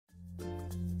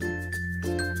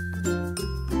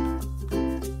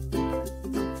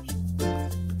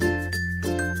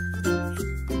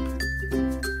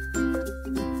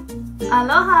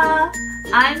Aloha!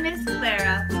 I'm Miss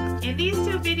Clara. In these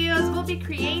two videos, we'll be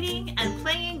creating and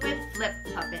playing with flip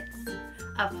puppets.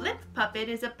 A flip puppet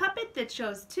is a puppet that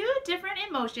shows two different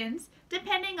emotions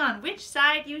depending on which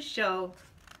side you show.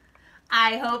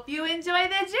 I hope you enjoy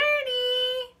the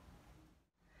journey!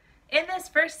 In this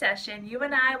first session, you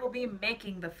and I will be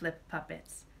making the flip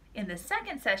puppets. In the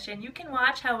second session, you can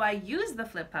watch how I use the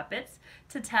flip puppets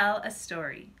to tell a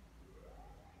story.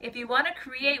 If you want to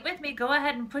create with me, go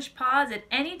ahead and push pause at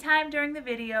any time during the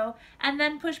video and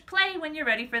then push play when you're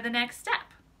ready for the next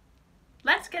step.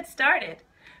 Let's get started.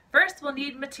 First, we'll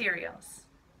need materials: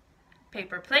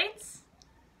 paper plates,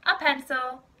 a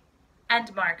pencil,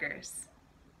 and markers.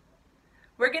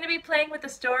 We're going to be playing with the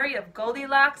story of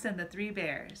Goldilocks and the Three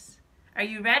Bears. Are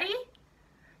you ready?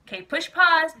 Okay, push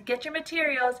pause, get your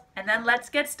materials, and then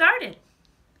let's get started.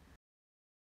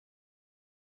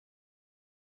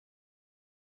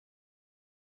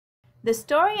 The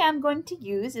story I'm going to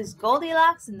use is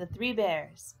Goldilocks and the Three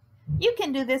Bears. You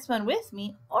can do this one with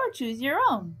me or choose your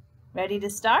own. Ready to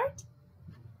start?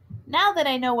 Now that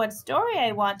I know what story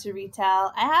I want to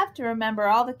retell, I have to remember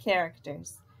all the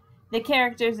characters. The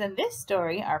characters in this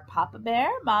story are Papa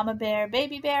Bear, Mama Bear,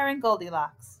 Baby Bear, and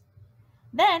Goldilocks.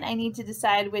 Then I need to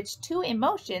decide which two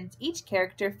emotions each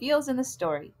character feels in the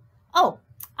story. Oh,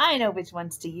 I know which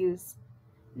ones to use.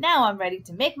 Now I'm ready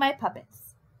to make my puppets.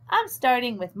 I'm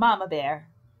starting with Mama Bear.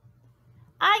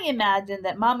 I imagine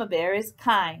that Mama Bear is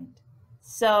kind.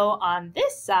 So on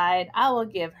this side, I will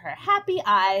give her happy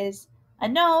eyes, a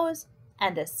nose,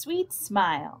 and a sweet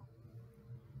smile.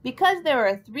 Because there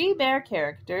are three bear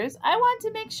characters, I want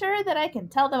to make sure that I can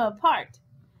tell them apart.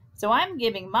 So I'm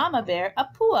giving Mama Bear a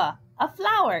pua, a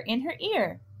flower, in her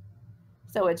ear.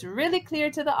 So it's really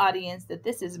clear to the audience that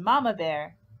this is Mama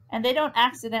Bear, and they don't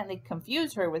accidentally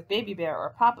confuse her with Baby Bear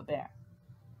or Papa Bear.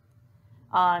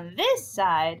 On this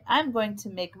side, I'm going to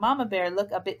make Mama Bear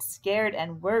look a bit scared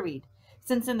and worried,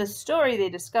 since in the story they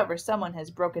discover someone has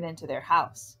broken into their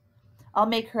house. I'll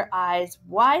make her eyes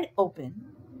wide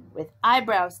open, with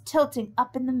eyebrows tilting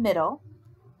up in the middle,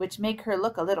 which make her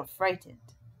look a little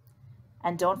frightened.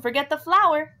 And don't forget the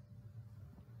flower.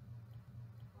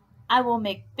 I will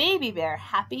make Baby Bear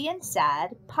happy and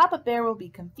sad, Papa Bear will be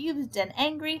confused and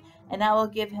angry, and I will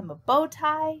give him a bow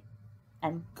tie,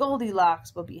 and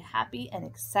Goldilocks will be happy and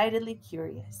excitedly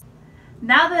curious.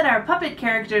 Now that our puppet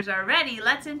characters are ready,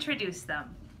 let's introduce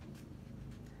them.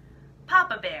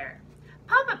 Papa Bear.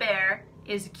 Papa Bear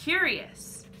is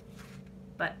curious,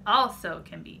 but also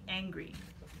can be angry.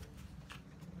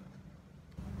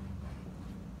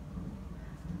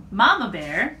 Mama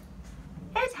Bear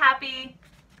is happy,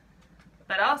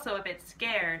 but also a bit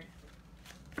scared.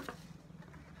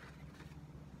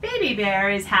 Baby Bear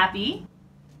is happy,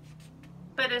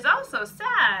 but is also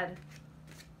sad.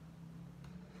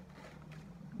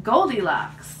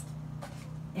 Goldilocks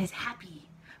is happy,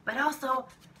 but also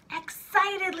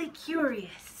excitedly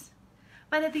curious.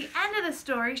 But at the end of the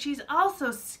story, she's also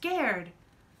scared.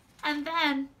 And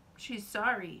then she's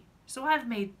sorry. So I've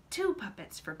made two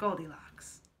puppets for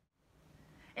Goldilocks.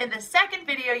 In the second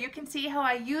video, you can see how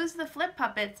I use the flip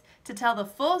puppets to tell the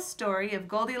full story of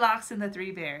Goldilocks and the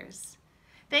Three Bears.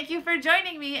 Thank you for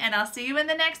joining me, and I'll see you in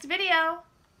the next video.